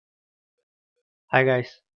Hi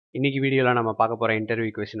guys, இன்னைக்கு வீடியோவில் நம்ம பார்க்க போகிற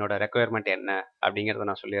இன்டர்வியூ கொஸ்டினோட ரெக்குயர்மெண்ட் என்ன அப்படிங்கிறத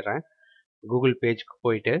நான் சொல்லிடுறேன். கூகுள் பேஜ்க்கு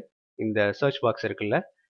போயிட்டு இந்த சர்ச் பாக்ஸ் இருக்குல்ல,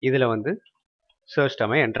 இதில் வந்து சர்ச்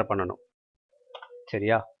டேர்மை என்டர் பண்ணணும்.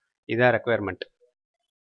 சரியா? இதான் ரெக்குயர்மெண்ட்.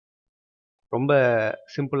 ரொம்ப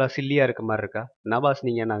சிம்பிளாக சில்லியாக இருக்க மாதிரி இருக்கா? நபாஸ்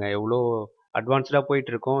நாங்கள் எவ்வளோ அட்வான்ஸ்டாக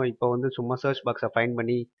போயிட்டு இருக்கோம், இப்போ வந்து சும்மா சர்ச் பாக்ஸை ஃபைன்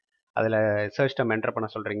பண்ணி அதில் சர்ச் டேர்ம் என்டர் பண்ண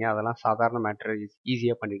சொல்கிறீங்க, அதெல்லாம் சாதாரண மேட்ரு,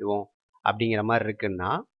 ஈஸியாக பண்ணிவிடுவோம் அப்படிங்கிற மாதிரி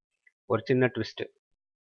இருக்குன்னா ஒரு சின்ன ட்விஸ்ட்டு.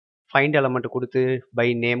 ஃபைண்ட் எலமெண்ட் கொடுத்து பை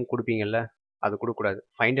நேம் கொடுப்பீங்கல்ல, அது கொடுக்கக்கூடாது.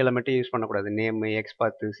 ஃபைண்ட் எலமெண்ட்டே யூஸ் பண்ணக்கூடாது. நேமு,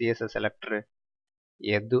 எக்ஸ்பாத்து, சிஎஸ்எஸ் செலக்டரு,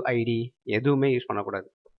 ஐடி எதுவுமே யூஸ் பண்ணக்கூடாது.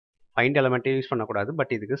 ஃபைண்ட் எலமெண்ட்டே யூஸ் பண்ணக்கூடாது.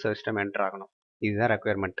 பட் இதுக்கு சர்ச் டேர்ம் என்டர் ஆகணும். இதுதான்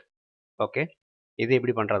ரெக்குயர்மெண்ட். ஓகே, இது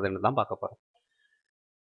எப்படி பண்ணுறதுன்னு தான் பார்க்க போகிறோம்.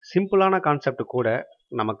 சிம்பிளான கான்செப்ட் கூட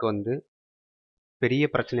நமக்கு வந்து பெரிய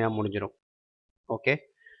பிரச்சனையாக முடிஞ்சிடும். ஓகே,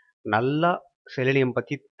 நல்லா செலினியம்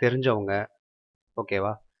பற்றி தெரிஞ்சவங்க,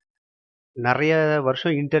 ஓகேவா, நிறைய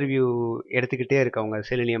வருஷம் இன்டர்வியூ எடுத்துக்கிட்டே இருக்கவங்க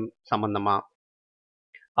செலினியம் சம்மந்தமாக,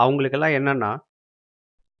 அவங்களுக்கெல்லாம் என்னென்னா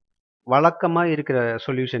வழக்கமாக இருக்கிற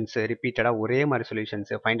சொல்யூஷன்ஸு, ரிப்பீட்டடாக ஒரே மாதிரி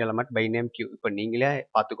solutions, find element by name Q. இப்போ நீங்களே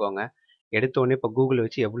பார்த்துக்கோங்க, எடுத்தோடனே இப்போ கூகுள்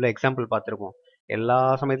வச்சு எவ்வளோ எக்ஸாம்பிள் பார்த்துருப்போம். எல்லா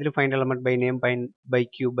சமயத்துலையும் find element by name, by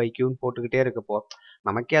கியூன்னு போட்டுக்கிட்டே இருக்கப்போ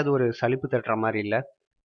நமக்கே அது ஒரு சலிப்பு தட்டுற மாதிரி இல்லை.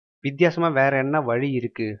 வித்தியாசமாக வேறு என்ன வழி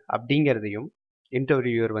இருக்குது அப்படிங்கிறதையும்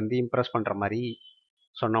இன்டர்வியூவர் வந்து இம்ப்ரெஸ் பண்ணுற மாதிரி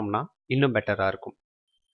சொன்னோம்னா இன்னும் பெட்டராக இருக்கும்.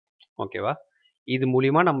 ஓகேவா? இது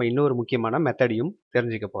மூலிமா நம்ம இன்னொரு முக்கியமான மெத்தடையும்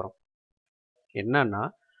தெரிஞ்சுக்க போகிறோம். என்னன்னா,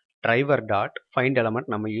 டிரைவர் டாட் ஃபைண்ட்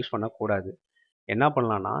எலமெண்ட் நம்ம யூஸ் பண்ணக்கூடாது. என்ன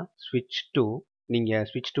பண்ணலான்னா, ஸ்விட்ச் டு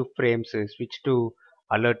ஃப்ரேம்ஸு, ஸ்விட்ச் டு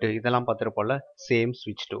அலர்ட்டு இதெல்லாம் பார்த்துருப்போம்ல, சேம்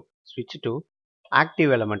ஸ்விட்ச் டு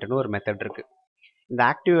ஆக்டிவ் எலமெண்ட்னு ஒரு மெத்தட் இருக்குது. இந்த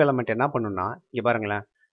ஆக்டிவ் எலமெண்ட் என்ன பண்ணுன்னா, இங்கே பாருங்களேன்,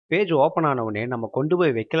 பேஜ் ஓப்பன் ஆன உடனே நம்ம கொண்டு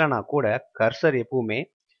போய் வைக்கலனா கூட கர்சர் எப்பவுமே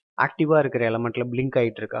ஆக்டிவாக இருக்கிற எலமெண்ட்டில் பிளிங்க்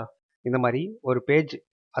ஆகிட்டு இருக்கா, இந்த மாதிரி ஒரு பேஜ்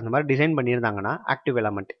அந்த மாதிரி டிசைன் பண்ணியிருந்தாங்கன்னா ஆக்டிவ்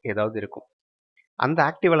எலமெண்ட் ஏதாவது இருக்கும். அந்த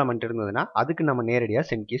ஆக்டிவ் எலமெண்ட் இருந்ததுன்னா அதுக்கு நம்ம நேரடியாக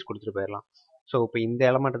சென்ட் கீஸ் கொடுத்துட்டு போயிடலாம். ஸோ இப்போ இந்த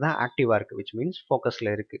எலமெண்ட் தான் ஆக்டிவாக இருக்குது, விச் மீன்ஸ்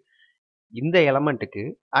ஃபோக்கஸில் இருக்குது. இந்த எலமெண்ட்டுக்கு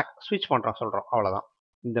ஸ்விட்ச் பண்ணுறோம் சொல்கிறோம், அவ்வளோதான்.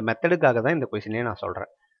 இந்த மெத்தடுக்காக தான் இந்த கொஸ்டினே நான்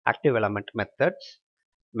சொல்கிறேன். ஆக்டிவ் எலமெண்ட்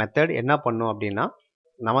மெத்தட் என்ன பண்ணும் அப்படின்னா,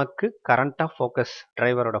 நமக்கு கரண்ட்டாக ஃபோக்கஸ்,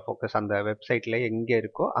 டிரைவரோட ஃபோக்கஸ் அந்த வெப்சைட்டில் எங்கே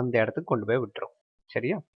இருக்கோ அந்த இடத்துக்கு கொண்டு போய் விட்டுரும்.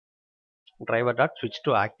 சரியா? டிரைவர் டாட் ஸ்விட்ச்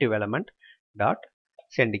to active element dot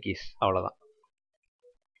send keys, அவ்வளோதான்.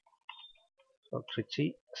 ஸ்விட்சி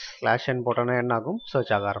 /n போட்டோன்னா என்ன ஆகும்,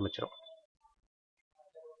 சர்ச் ஆக ஆரம்பிச்சிடும்.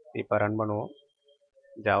 இப்போ ரன் பண்ணுவோம்.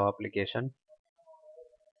 Java application,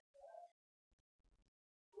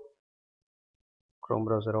 Chrome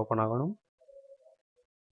browser open ஆகணும்.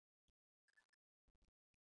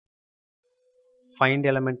 ஃபைண்ட்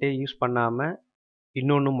எலமெண்ட்டே யூஸ் பண்ணாமல்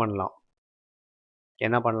இன்னொன்றும் பண்ணலாம்.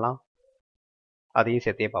 என்ன பண்ணலாம் அதையும்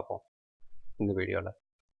சேர்த்தே பார்ப்போம் இந்த வீடியோவில்.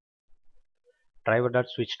 டிரைவர் டாட்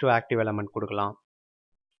ஸ்விட்ச் டு ஆக்டிவ் எலமெண்ட் கொடுக்கலாம்.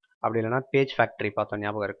 அப்படி இல்லைனா பேஜ் ஃபேக்டரி பார்த்தோம்,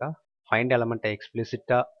 ஞாபகம் இருக்கா? ஃபைண்ட் எலமெண்ட்டை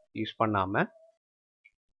எக்ஸ்பிளிசிட்டாக யூஸ் பண்ணாமல்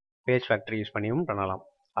பேஜ் ஃபேக்டரி யூஸ் பண்ணியும் பண்ணலாம்.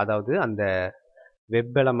 அதாவது அந்த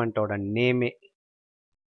வெப் எலமெண்ட்டோட நேமே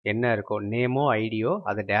என்ன இருக்கோ, நேமோ ஐடியோ,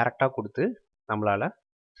 அதை டைரெக்டாக கொடுத்து நம்மளால்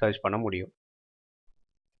சர்ச் பண்ண முடியும்.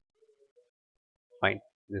 ஃபைன்,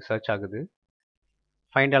 இது சர்ச் ஆகுது.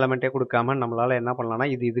 ஃபைண்ட் எலமெண்ட்டே கொடுக்காம நம்மளால் என்ன பண்ணலாம்னா,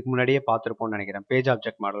 இதுக்கு முன்னாடியே பார்த்துருப்போம்னு நினைக்கிறேன், பேஜ்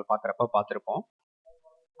ஆப்ஜெக்ட் மாடல் பார்த்துருப்போம்.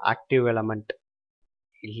 ஆக்டிவ் எலமெண்ட்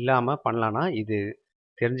இல்லாமல் பண்ணலான்னா, இது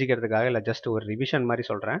தெரிஞ்சுக்கிறதுக்காக இல்லை, ஜஸ்ட் ஒரு ரிவிஷன் மாதிரி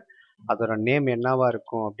சொல்கிறேன். அதோட நேம் என்னவா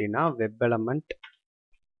இருக்கும் அப்படின்னா, வெப் எலமெண்ட்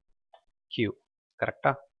கியூ.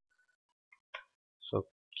 கரெக்டா? So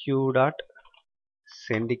Q dot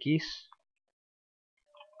send keys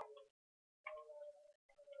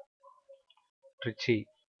Trichy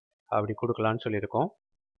அப்படி கொடுக்கலான்னு சொல்லியிருக்கோம்.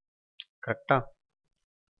 கரெக்டா?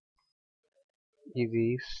 இது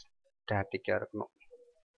ஸ்டாட்டிக்காக இருக்கணும்.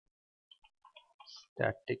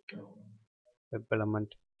 Static web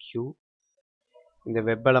element Q. இந்த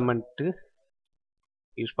வெப் எலமெண்ட்டு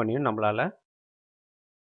யூஸ் பண்ணியும் நம்மளால்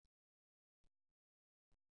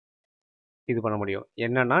இது பண்ண முடியும்.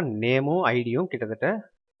 என்னன்னா, நேமும் ஐடியும் கிட்டத்தட்ட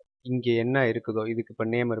இங்கே என்ன இருக்குதோ, இதுக்கு இப்போ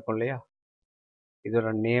நேம் இருக்கும் இல்லையா, இதோட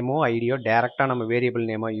நேமோ ஐடியோ டைரெக்டாக நம்ம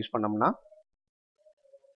வேரியபிள் நேமோ யூஸ் பண்ணோம்னா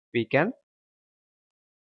we can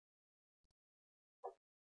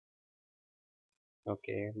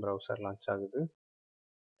okay, browser launch ஆகுது.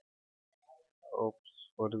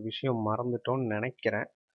 ஒரு விஷயம் மறந்துட்டோன்னு நினைக்கிறேன்,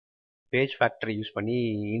 பேஜ் ஃபேக்டரி யூஸ் பண்ணி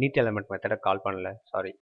இனிட் எலமெண்ட் மெத்தடை கால் பண்ணல,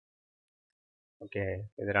 சாரி. ஓகே,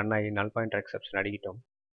 இது ரன் ஆகி நல் பாயிண்டர் எக்ஸெப்ஷன் அடிக்கிட்டோம்.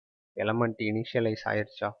 எலமெண்ட் இனிஷியலைஸ்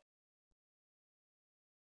ஆயிடுச்சா?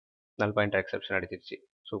 நல் பாயிண்டர் எக்ஸெப்ஷன் அடிச்சிருச்சு.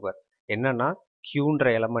 சூப்பர். என்னன்னா, கியூன்ற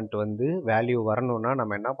எலமெண்ட் வந்து வேல்யூ வரணும்னா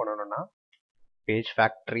நம்ம என்ன பண்ணணும்னா, page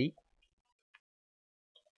factory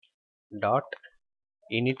dot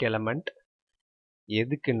init element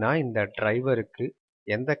எதுக்குன்னா இந்த டிரைவருக்கு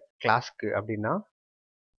எந்த கிளாஸ்க்கு அப்படின்னா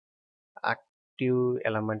active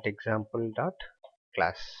element example dot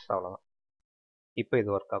class. அவ்வளோதான். இப்போ இது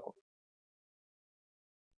ஒர்க் ஆகும்.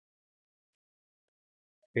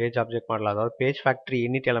 பேஜ் ஆப்ஜெக்ட் மாடல், அதாவது பேஜ் ஃபேக்டரி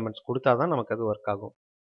init எலமெண்ட்ஸ் கொடுத்தா தான் நமக்கு அது ஒர்க் ஆகும்.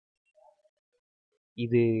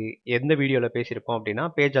 இது எந்த வீடியோவில் பேசியிருப்போம் அப்படின்னா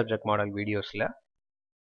பேஜ் ஆப்ஜெக்ட் மாடல் வீடியோஸில்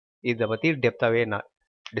இதை பற்றி டெப்த்தாகவே நான்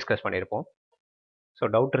டிஸ்கஸ் பண்ணியிருப்போம். ஸோ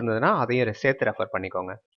டவுட் இருந்ததுன்னா அதையும் சேர்த்து ரெஃபர்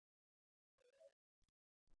பண்ணிக்கோங்க.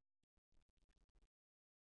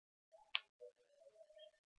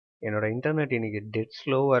 என்னோட இன்டர்நெட் இன்னைக்கு டெட்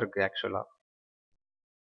ஸ்லோவாக இருக்குது ஆக்சுவலாக.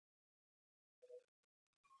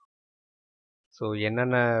 ஸோ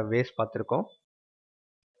என்னென்ன வேஸ் பார்த்துருக்கோம்.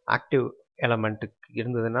 ஆக்டிவ் எலமெண்ட்டுக்கு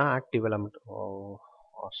இருந்ததுன்னா ஆக்டிவ் எலமெண்ட்.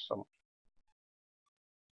 ஆசம்.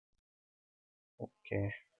 ஓகே,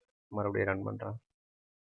 மறுபடியும் ரன் பண்ணுறேன்.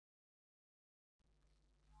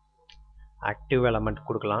 ஆக்டிவ் எலமெண்ட்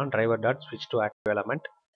கொடுக்கலாம். டிரைவர் டாட் ஸ்விட்ச் டு ஆக்டிவ் எலமெண்ட்.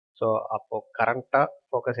 ஸோ அப்போது கரண்ட்டாக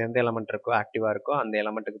ஃபோக்கஸ் எந்த எலமெண்ட் இருக்கோ ஆக்டிவாக இருக்கோ அந்த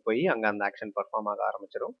எலமெண்ட்டுக்கு போய் அங்கே அந்த ஆக்ஷன் பர்ஃபார்ம் ஆக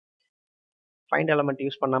ஆரம்பிச்சிடும். ஃபைண்ட் எலமெண்ட்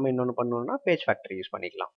யூஸ் பண்ணாமல் இன்னொன்று பண்ணணும்னா பேஜ் ஃபேக்டரி யூஸ்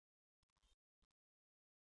பண்ணிக்கலாம்.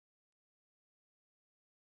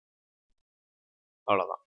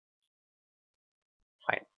 அவ்வளோதான்.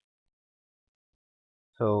 ஃபைன்.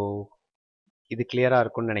 ஸோ இது கிளியராக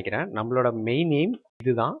இருக்கும்னு நினைக்கிறேன். நம்மளோட மெயின் எய்ம்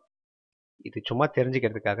இதுதான். இது சும்மா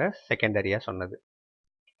தெரிஞ்சுக்கிறதுக்காக செகண்டரியாக சொன்னது.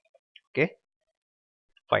 Okay,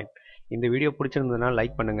 fine. இந்த வீடியோ பிடிச்சிருந்ததுன்னா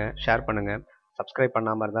லைக் பண்ணுங்கள், ஷேர் பண்ணுங்கள். சப்ஸ்கிரைப்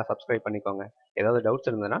பண்ணாமல் இருந்தால் சப்ஸ்கிரைப் பண்ணிக்கோங்க. ஏதாவது டவுட்ஸ்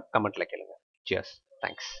இருந்ததுன்னா கமெண்ட்டில் கேளுங்க. சியர்ஸ்.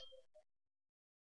 தேங்க்ஸ்.